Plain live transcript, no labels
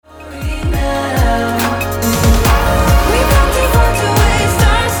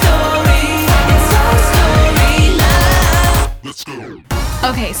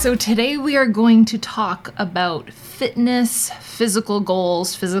Okay, so today we are going to talk about fitness, physical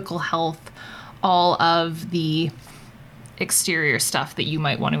goals, physical health, all of the exterior stuff that you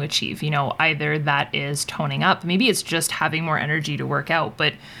might want to achieve. Either that is toning up, maybe it's just having more energy to work out,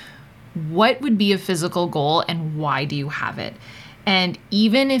 but what would be a physical goal and why do you have it? And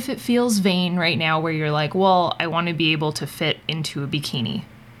even if it feels vain right now where you're like, well, I want to be able to fit into a bikini.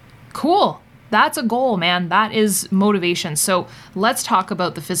 Cool. That's a goal, man. That is motivation. So let's talk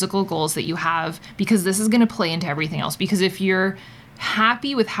about the physical goals that you have, because this is going to play into everything else. Because if you're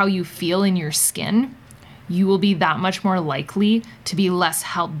happy with how you feel in your skin, you will be that much more likely to be less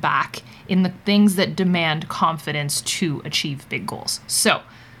held back in the things that demand confidence to achieve big goals. So,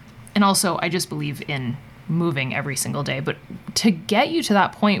 and also I just believe in moving every single day, but to get you to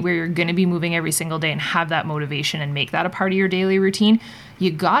that point where you're going to be moving every single day and have that motivation and make that a part of your daily routine,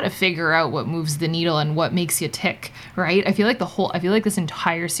 you got to figure out what moves the needle and what makes you tick, right? I feel like this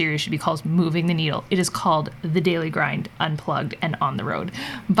entire series should be called Moving the Needle. It is called The Daily Grind, Unplugged and On the Road.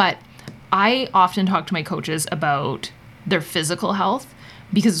 But I often talk to my coaches about their physical health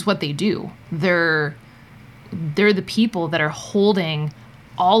because it's what they do. They're the people that are holding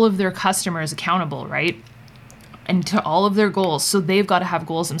all of their customers accountable, right? And to all of their goals. So they've got to have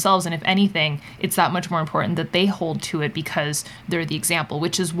goals themselves. And if anything, it's that much more important that they hold to it because they're the example,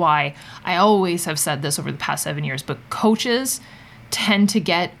 which is why I always have said this over the past 7 years, but coaches tend to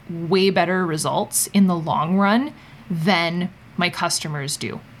get way better results in the long run than my customers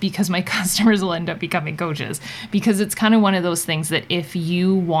do, because my customers will end up becoming coaches, because it's kind of one of those things that if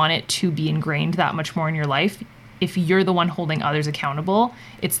you want it to be ingrained that much more in your life, if you're the one holding others accountable,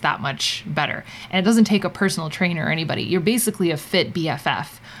 it's that much better. And it doesn't take a personal trainer or anybody. You're basically a fit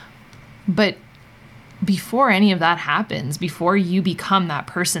BFF. But before any of that happens, before you become that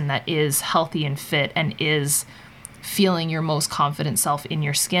person that is healthy and fit and is feeling your most confident self in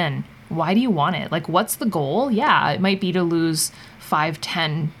your skin, why do you want it? Like, what's the goal? Yeah, it might be to lose 5,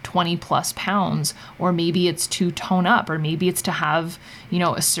 10, 20 plus pounds, or maybe it's to tone up, or maybe it's to have,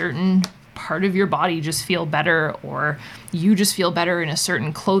 a certain part of your body just feel better, or you just feel better in a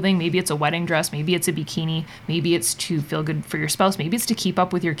certain clothing. Maybe it's a wedding dress, maybe it's a bikini, maybe it's to feel good for your spouse, maybe it's to keep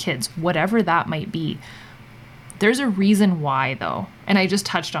up with your kids, whatever that might be. There's a reason why, though. And I just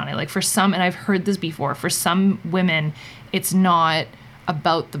touched on it. Like, for some, and I've heard this before, for some women, it's not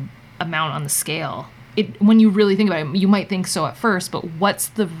about the amount on the scale. When you really think about it, you might think so at first, but what's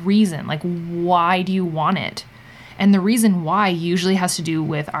the reason? Like, why do you want it? And the reason why usually has to do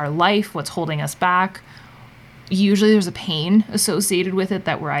with our life, what's holding us back. Usually there's a pain associated with it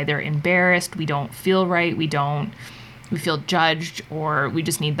that we're either embarrassed, we don't feel right, we feel judged, or we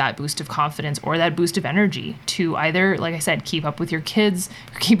just need that boost of confidence or that boost of energy to either, like I said, keep up with your kids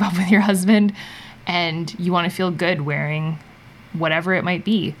or keep up with your husband, and you want to feel good wearing whatever it might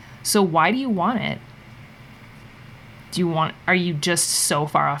be. So why do you want it? Are you just so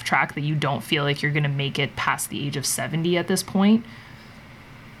far off track that you don't feel like you're going to make it past the age of 70 at this point?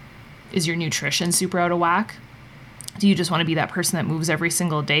 Is your nutrition super out of whack? Do you just want to be that person that moves every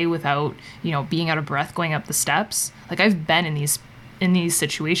single day without, being out of breath going up the steps? Like, I've been in these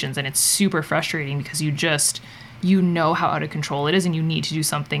situations, and it's super frustrating because you know how out of control it is and you need to do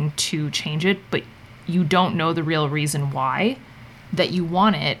something to change it, but you don't know the real reason why that you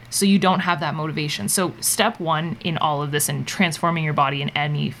want it, so you don't have that motivation. So step one in all of this and transforming your body in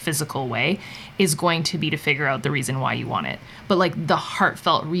any physical way is going to be to figure out the reason why you want it. But like the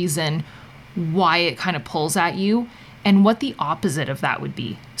heartfelt reason why it kind of pulls at you and what the opposite of that would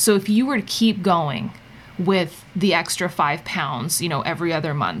be. So if you were to keep going with the extra 5 pounds, every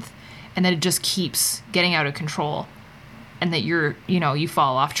other month, and then it just keeps getting out of control, and that you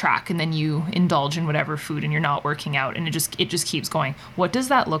fall off track, and then you indulge in whatever food and you're not working out, and it just keeps going. What does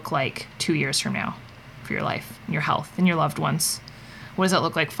that look like 2 years from now for your life and your health and your loved ones? What does that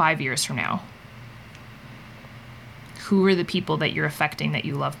look like 5 years from now? Who are the people that you're affecting that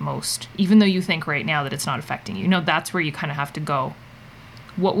you love most? Even though you think right now that it's not affecting you. That's where you kind of have to go.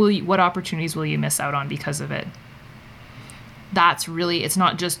 What opportunities will you miss out on because of it? That's really, it's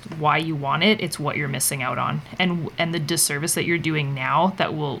not just why you want it, it's what you're missing out on and the disservice that you're doing now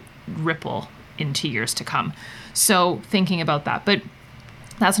that will ripple into years to come. So thinking about that. But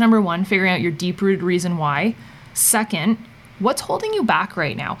that's number one, figuring out your deep-rooted reason why. Second, what's holding you back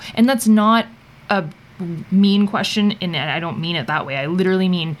right now? And that's not a mean question, and I don't mean it that way. I literally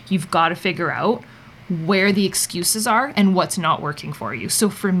mean you've got to figure out where the excuses are and what's not working for you. So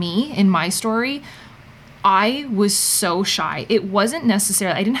for me, in my story, I was so shy. It wasn't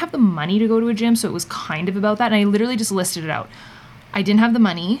necessarily, I didn't have the money to go to a gym, so it was kind of about that. And I literally just listed it out. I didn't have the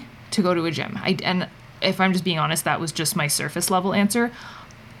money to go to a gym. And if I'm just being honest, that was just my surface level answer.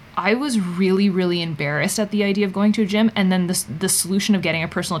 I was really, really embarrassed at the idea of going to a gym. And then the solution of getting a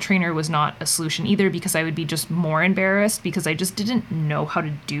personal trainer was not a solution either, because I would be just more embarrassed because I just didn't know how to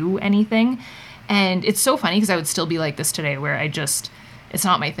do anything. And it's so funny because I would still be like this today, where it's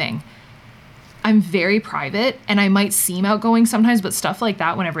not my thing. I'm very private and I might seem outgoing sometimes, but stuff like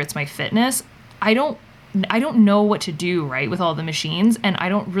that, whenever it's my fitness, I don't know what to do, right, with all the machines. And I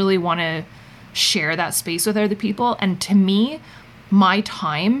don't really want to share that space with other people. And to me, my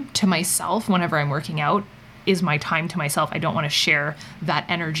time to myself whenever I'm working out is my time to myself. I don't want to share that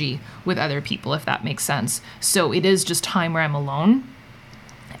energy with other people, if that makes sense. So it is just time where I'm alone.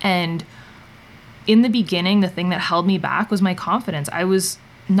 And in the beginning, the thing that held me back was my confidence. I was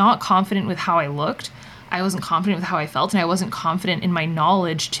not confident with how I looked. I wasn't confident with how I felt, and I wasn't confident in my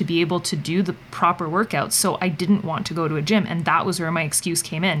knowledge to be able to do the proper workouts. So I didn't want to go to a gym. And that was where my excuse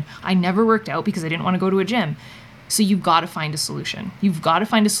came in. I never worked out because I didn't want to go to a gym. So you've got to find a solution. You've got to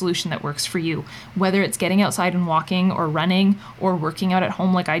find a solution that works for you, whether it's getting outside and walking or running or working out at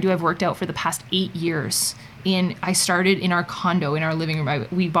home like I do. I've worked out for the past 8 years. I started in our condo, in our living room.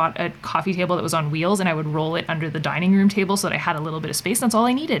 We bought a coffee table that was on wheels, and I would roll it under the dining room table so that I had a little bit of space. That's all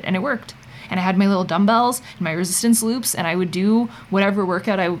I needed, and it worked. And I had my little dumbbells and my resistance loops, and I would do whatever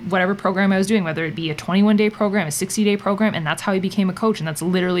whatever program I was doing, whether it be a 21-day program, a 60-day program, and that's how I became a coach, and that's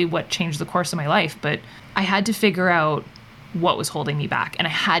literally what changed the course of my life. But I had to figure out what was holding me back, and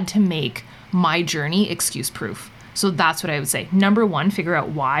I had to make my journey excuse-proof. So that's what I would say. Number one, figure out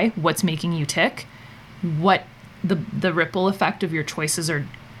what's making you tick, what the ripple effect of your choices are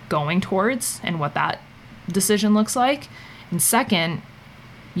going towards, and what that decision looks like. And second,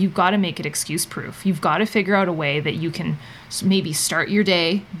 you've got to make it excuse proof. You've got to figure out a way that you can maybe start your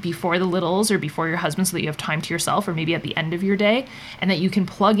day before the littles or before your husband, so that you have time to yourself, or maybe at the end of your day, and that you can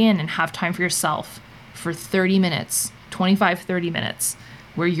plug in and have time for yourself for 30 minutes, 25, 30 minutes,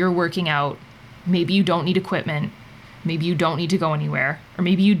 where you're working out. Maybe you don't need equipment. Maybe you don't need to go anywhere, or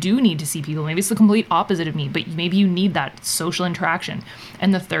maybe you do need to see people. Maybe it's the complete opposite of me, but maybe you need that social interaction.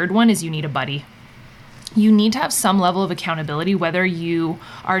 And the third one is you need a buddy. You need to have some level of accountability, whether you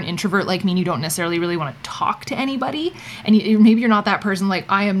are an introvert like me and you don't necessarily really want to talk to anybody. And maybe you're not that person. Like,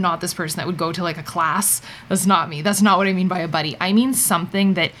 I am not this person that would go to like a class. That's not me. That's not what I mean by a buddy. I mean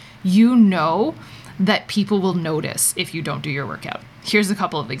something that you know that people will notice if you don't do your workout. Here's a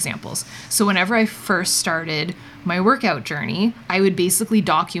couple of examples. So whenever I first started my workout journey, I would basically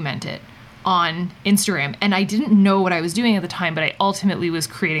document it on Instagram. And I didn't know what I was doing at the time, but I ultimately was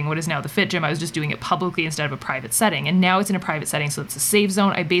creating what is now the Fit Gym. I was just doing it publicly instead of a private setting. And now it's in a private setting, so it's a safe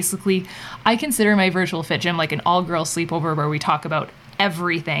zone. I consider my virtual Fit Gym like an all-girl sleepover where we talk about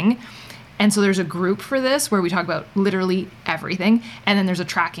everything. And so there's a group for this where we talk about literally everything. And then there's a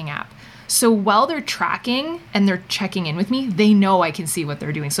tracking app. So while they're tracking and they're checking in with me, they know I can see what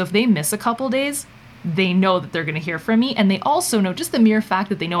they're doing. So if they miss a couple days, they know that they're going to hear from me. And they also know, just the mere fact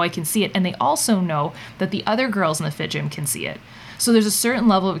that they know I can see it, and they also know that the other girls in the Fit Gym can see it. So there's a certain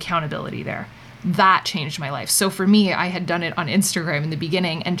level of accountability there. That changed my life. So for me, I had done it on Instagram in the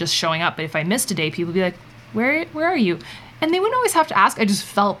beginning and just showing up. But if I missed a day, people would be like, where are you? And they wouldn't always have to ask. I just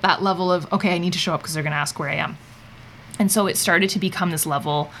felt that level of, okay, I need to show up because they're going to ask where I am. And so it started to become this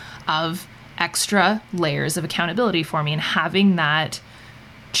level of extra layers of accountability for me. And having that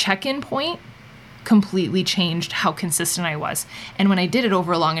check-in point completely changed how consistent I was. And when I did it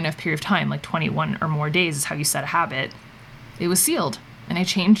over a long enough period of time, like 21 or more days is how you set a habit, it was sealed. And I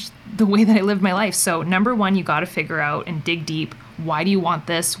changed the way that I lived my life. So number one, you got to figure out and dig deep. Why do you want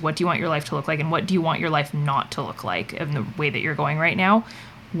this? What do you want your life to look like? And what do you want your life not to look like in the way that you're going right now?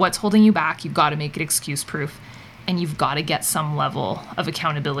 What's holding you back? You've got to make it excuse proof. And you've got to get some level of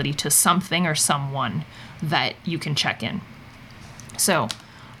accountability to something or someone that you can check in. So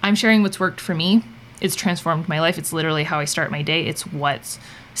I'm sharing what's worked for me. It's transformed my life. It's literally how I start my day. It's what's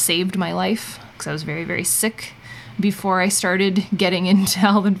saved my life, because I was very, very sick before I started getting into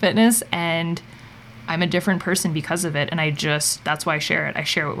health and fitness, and I'm a different person because of it. And that's why I share it. I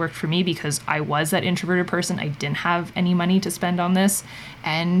share what worked for me because I was that introverted person. I didn't have any money to spend on this,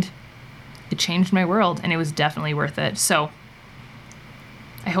 and it changed my world, and it was definitely worth it. So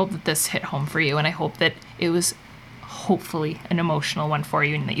I hope that this hit home for you, and I hope that it was hopefully an emotional one for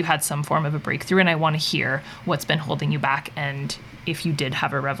you and that you had some form of a breakthrough. And I want to hear what's been holding you back. And if you did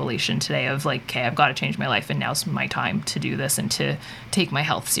have a revelation today of like, okay, I've got to change my life and now's my time to do this and to take my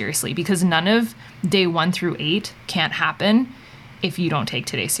health seriously, because none of day 1 through 8 can't happen if you don't take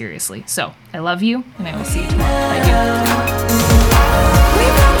today seriously. So I love you, and I will see you tomorrow. Bye.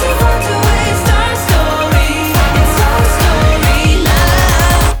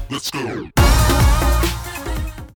 Let's go.